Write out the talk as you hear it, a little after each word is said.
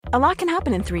A lot can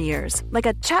happen in 3 years, like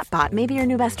a chatbot may be your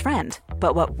new best friend.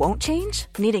 But what won't change?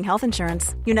 Needing health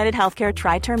insurance. United Healthcare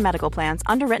Tri-Term Medical Plans,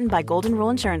 underwritten by Golden Rule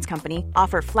Insurance Company,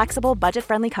 offer flexible,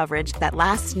 budget-friendly coverage that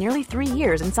lasts nearly 3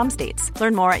 years in some states.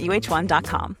 Learn more at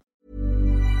uh1.com.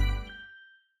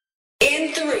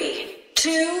 In 3, 2,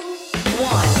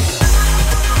 1.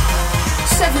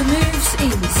 7 moves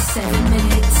in 7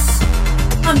 minutes.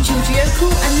 I'm Georgie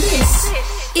Okell and this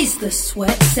is the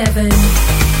Sweat 7.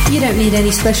 You don't need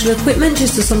any special equipment,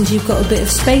 just as long as you've got a bit of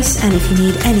space, and if you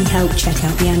need any help, check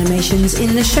out the animations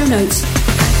in the show notes.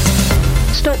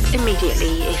 Stop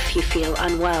immediately if you feel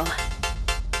unwell.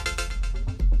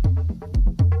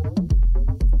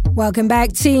 Welcome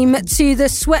back, team, to the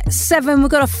Sweat 7. We've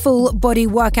got a full body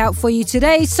workout for you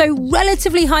today. So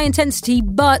relatively high intensity,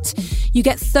 but you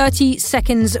get 30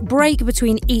 seconds break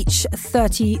between each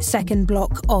 30-second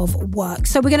block of work.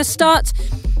 So we're going to start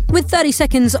with 30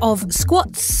 seconds of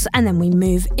squats, and then we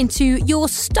move into your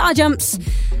star jumps.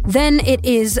 Then it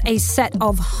is a set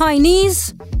of high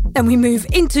knees. Then we move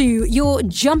into your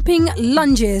jumping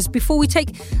lunges before we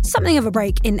take something of a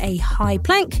break in a high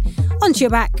plank, onto your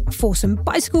back for some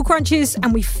bicycle crunches,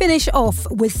 and we finish off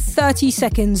with 30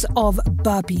 seconds of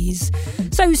burpees.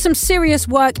 So some serious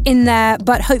work in there,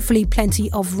 but hopefully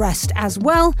plenty of rest as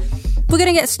well. We're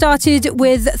going to get started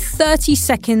with 30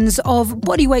 seconds of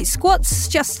bodyweight squats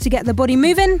just to get the body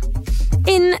moving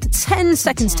in 10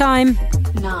 seconds time.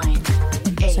 9,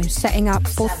 8, so setting up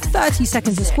for 30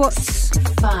 seconds of squats.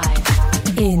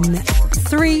 5, in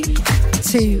 3,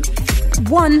 2,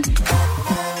 1.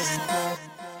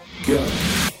 Go.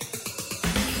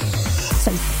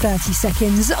 So 30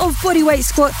 seconds of bodyweight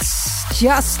squats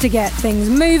just to get things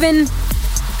moving,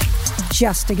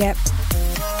 just to get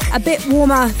a bit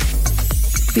warmer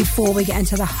before we get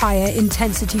into the higher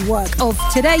intensity work of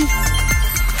today.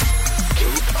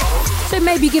 So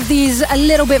maybe give these a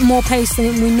little bit more pace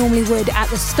than we normally would at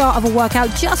the start of a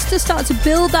workout, just to start to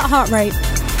build that heart rate.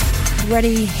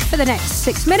 Ready for the next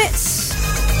 6 minutes.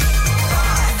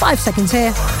 5 seconds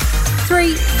here.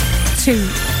 3, 2,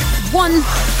 1.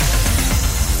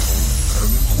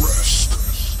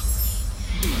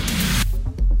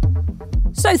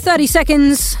 So 30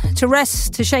 seconds to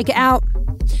rest, to shake it out,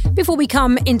 before we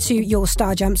come into your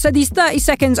star jump. So these 30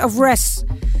 seconds of rest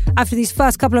after these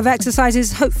first couple of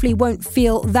exercises hopefully won't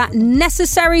feel that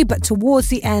necessary, but towards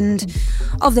the end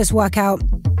of this workout,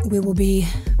 we will be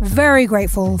very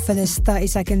grateful for this 30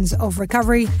 seconds of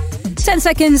recovery. 10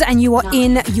 seconds and you are 9,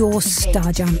 in your star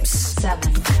 8, jumps.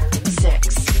 7,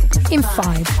 6, In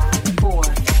 5, 4,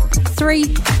 3,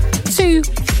 2,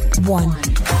 1.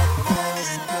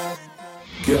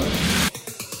 Go.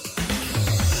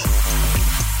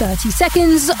 30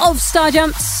 seconds of star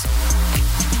jumps.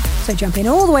 So jump in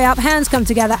all the way up, hands come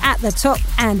together at the top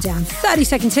and down. 30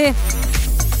 seconds here.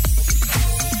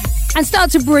 And start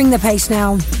to bring the pace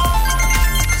now.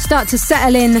 Start to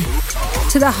settle in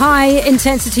to the high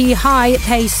intensity, high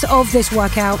pace of this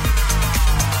workout.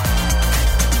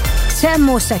 10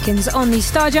 more seconds on these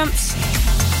star jumps.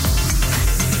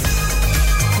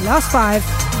 Last 5,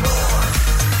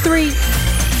 3,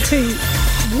 2,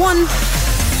 1.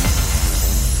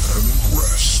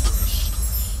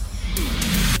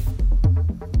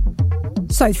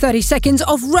 So 30 seconds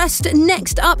of rest.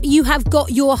 Next up, you have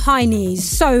got your high knees.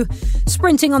 So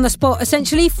sprinting on the spot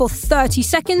essentially for 30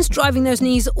 seconds, driving those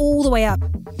knees all the way up,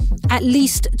 at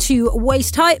least to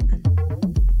waist height.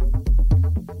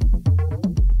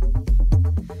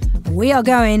 We are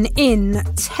going in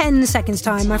 10 seconds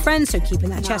time, my friends. So keeping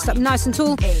that chest up nice and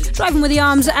tall, driving with the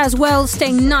arms as well,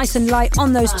 staying nice and light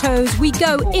on those toes. We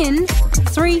go in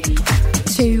 3,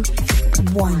 2,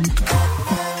 1.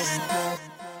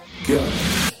 Go.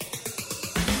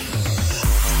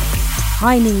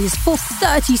 High knees for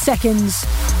 30 seconds.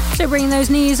 So bringing those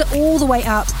knees all the way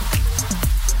up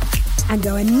and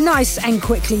going nice and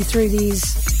quickly through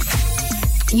these.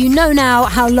 You know now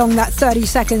how long that 30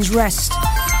 seconds rest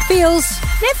feels.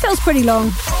 It feels pretty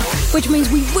long, which means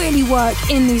we really work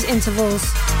in these intervals.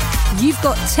 You've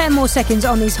got 10 more seconds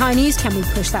on these high knees. Can we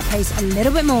push that pace a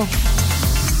little bit more?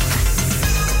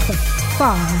 For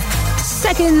 5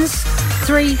 seconds.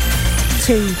 3,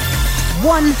 2,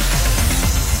 1.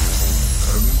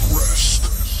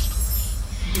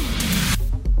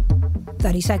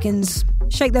 30 seconds.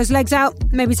 Shake those legs out.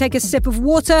 Maybe take a sip of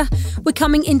water. We're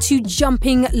coming into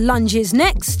jumping lunges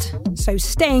next. So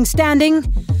staying standing.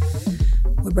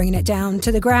 We're bringing it down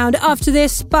to the ground after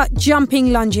this, but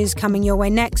jumping lunges coming your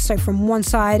way next. So from one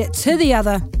side to the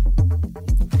other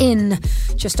in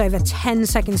just over 10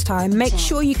 seconds time. Make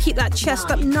sure you keep that chest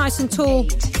up nice and tall.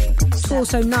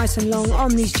 Torso nice and long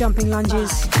on these jumping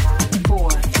lunges. 4,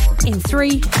 In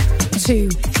 3, 2,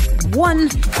 1.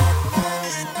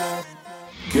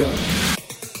 Go.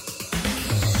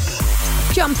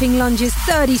 Jumping lunges,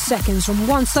 30 seconds from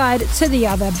one side to the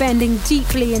other, bending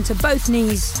deeply into both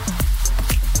knees.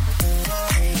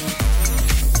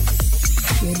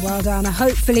 Good, well done.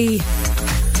 Hopefully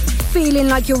feeling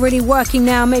like you're really working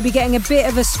now, maybe getting a bit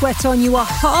of a sweat on. You are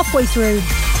halfway through.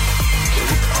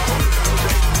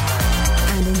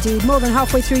 And indeed, more than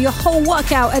halfway through your whole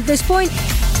workout at this point.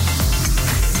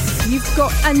 You've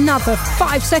got another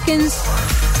 5 seconds.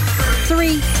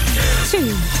 3,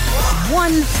 2,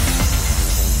 1.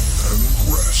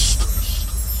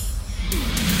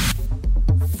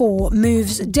 4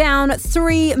 moves down,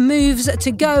 3 moves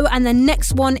to go, and the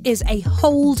next one is a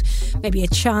hold, maybe a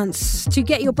chance to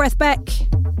get your breath back.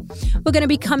 We're going to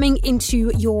be coming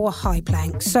into your high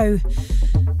plank. So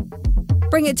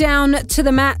bring it down to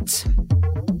the mat.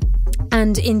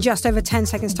 And in just over 10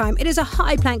 seconds time, it is a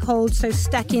high plank hold. So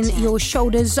stacking 10, your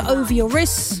shoulders 9, over your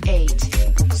wrists. 8,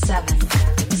 7,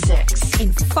 6.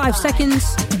 In 5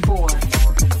 seconds. 4,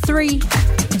 3,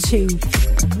 2,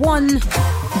 1.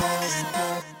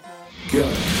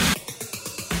 Go.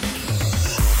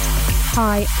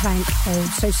 High plank hold.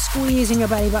 So squeezing your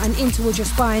belly button in towards your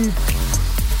spine.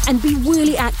 And be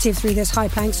really active through this high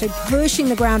plank. So pushing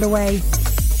the ground away.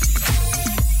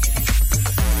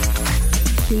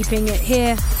 Keeping it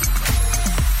here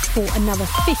for another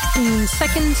 15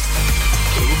 seconds.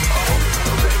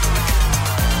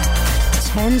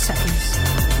 10 seconds.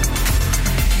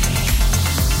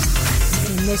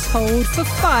 In this hold for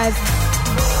 5,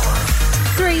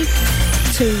 3,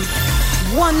 2,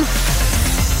 1.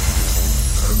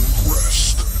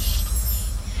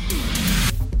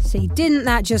 See, didn't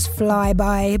that just fly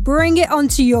by? Bring it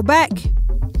onto your back.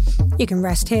 You can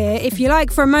rest here if you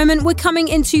like for a moment. We're coming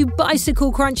into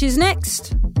bicycle crunches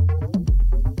next.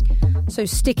 So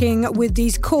sticking with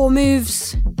these core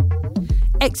moves.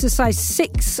 Exercise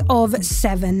 6 of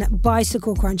 7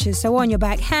 bicycle crunches. So on your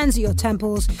back, hands at your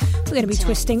temples. We're going to be 10,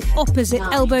 twisting opposite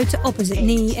 9, elbow to opposite 8,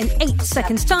 knee in 8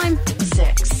 seconds time.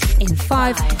 6. In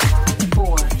 5,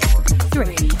 4,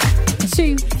 3,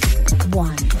 2,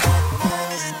 1.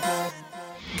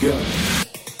 Go.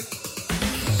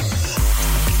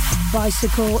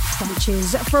 Bicycle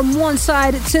crunches from one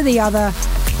side to the other.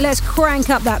 Let's crank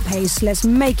up that pace. Let's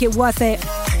make it worth it.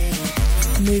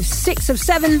 Move 6 of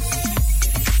 7.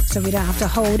 So we don't have to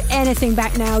hold anything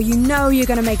back now. You know you're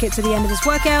going to make it to the end of this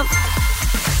workout.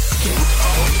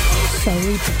 So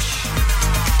we push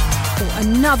for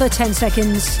another 10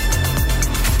 seconds.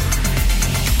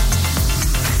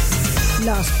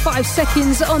 Last 5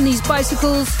 seconds on these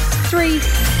bicycles. 3,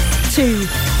 2,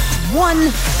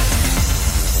 1.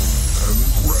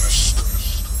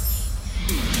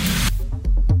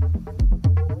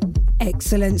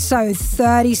 Excellent. So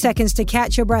 30 seconds to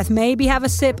catch your breath. Maybe have a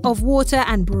sip of water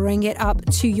and bring it up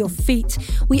to your feet.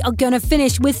 We are going to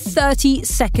finish with 30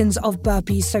 seconds of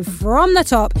burpees. So from the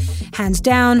top, hands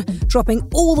down, dropping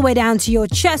all the way down to your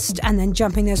chest and then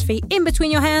jumping those feet in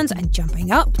between your hands and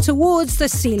jumping up towards the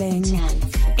ceiling. 10,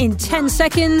 In 10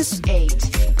 seconds,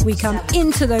 8. we come 7,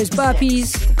 into those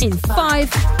burpees in 5,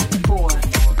 4,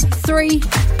 3,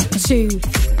 2,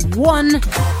 1.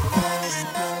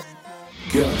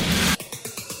 Go.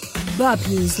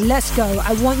 Burpees, let's go.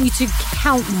 I want you to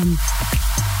count them.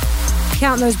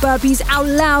 Count those burpees out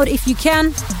loud if you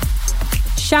can.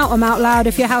 Shout them out loud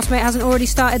if your housemate hasn't already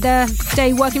started their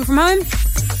day working from home.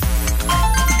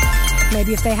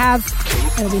 Maybe if they have,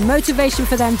 it'll be motivation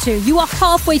for them too. You are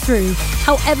halfway through.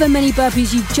 However many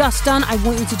burpees you've just done, I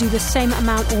want you to do the same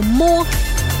amount or more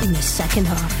in the second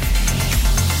half.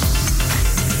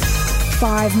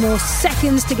 5 more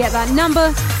seconds to get that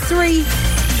number. 3,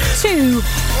 2,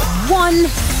 1.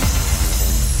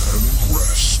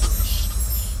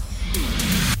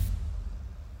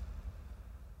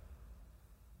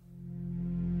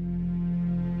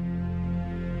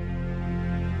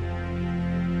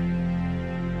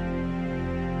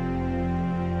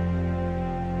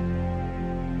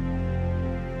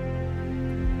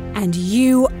 And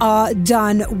you are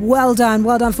done. Well done.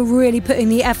 Well done for really putting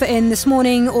the effort in this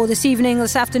morning or this evening or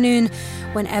this afternoon,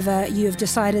 whenever you have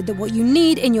decided that what you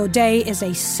need in your day is a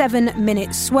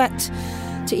 7-minute sweat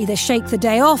to either shake the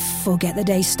day off or get the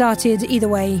day started. Either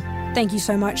way, thank you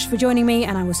so much for joining me,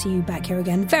 and I will see you back here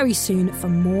again very soon for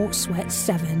more Sweat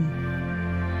 7.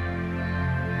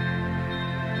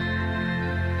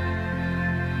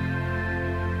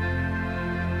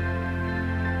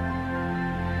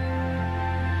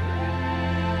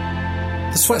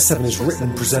 The Sweat 7 is written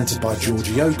and presented by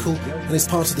Georgie Okell and is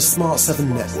part of the Smart 7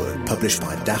 network published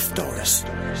by Daft Doris.